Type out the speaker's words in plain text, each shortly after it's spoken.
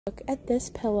Look at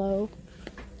this pillow.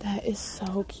 That is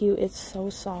so cute. It's so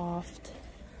soft.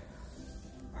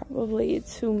 Probably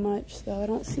too much though. I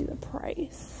don't see the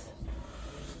price.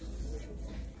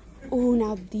 Oh,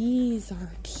 now these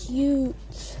are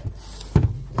cute.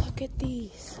 Look at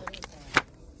these.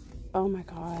 Oh my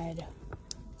god.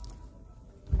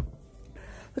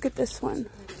 Look at this one.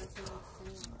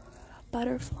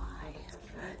 Butterfly.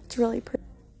 It's really pretty.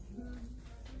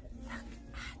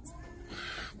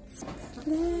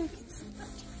 Look, it's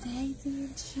Daisy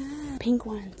and Chad. Pink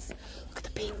ones. Look at the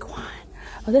pink one.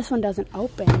 Oh, this one doesn't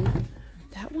open.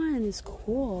 That one is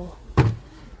cool.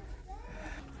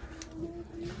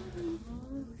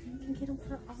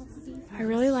 I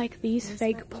really like these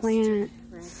fake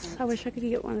plants. I wish I could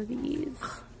get one of these.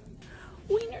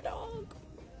 Wiener dog.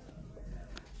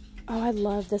 Oh, I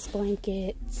love this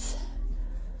blanket.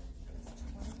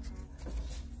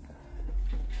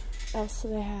 What else do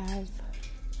they have?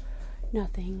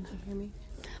 Nothing. Can you hear me?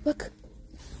 Look.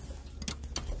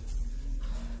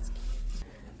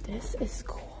 This is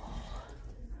cool.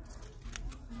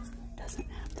 Doesn't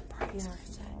have the price I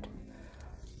said.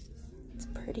 It's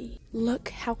pretty. Look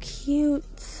how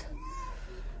cute.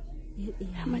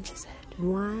 How much is it?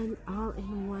 One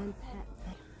all-in-one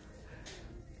pet.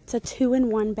 It's a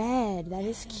 2-in-1 bed. That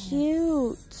is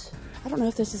cute. I don't know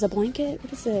if this is a blanket.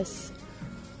 What is this?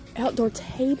 Outdoor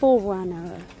table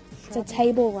runner. It's a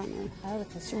table runner. Oh,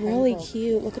 it's really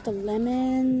cute. Look at the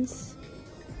lemons.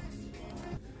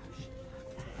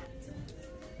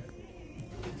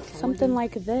 Something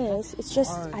like this. It's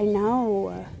just, I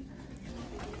know.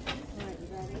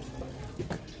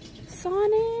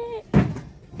 Sonic.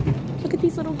 Look at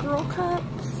these little girl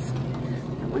cups.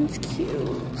 That one's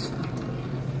cute.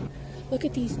 Look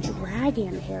at these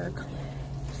dragon hair clips.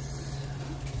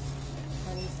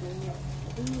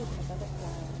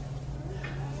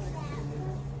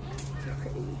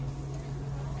 Pretty.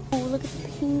 Oh, look at the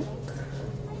pink.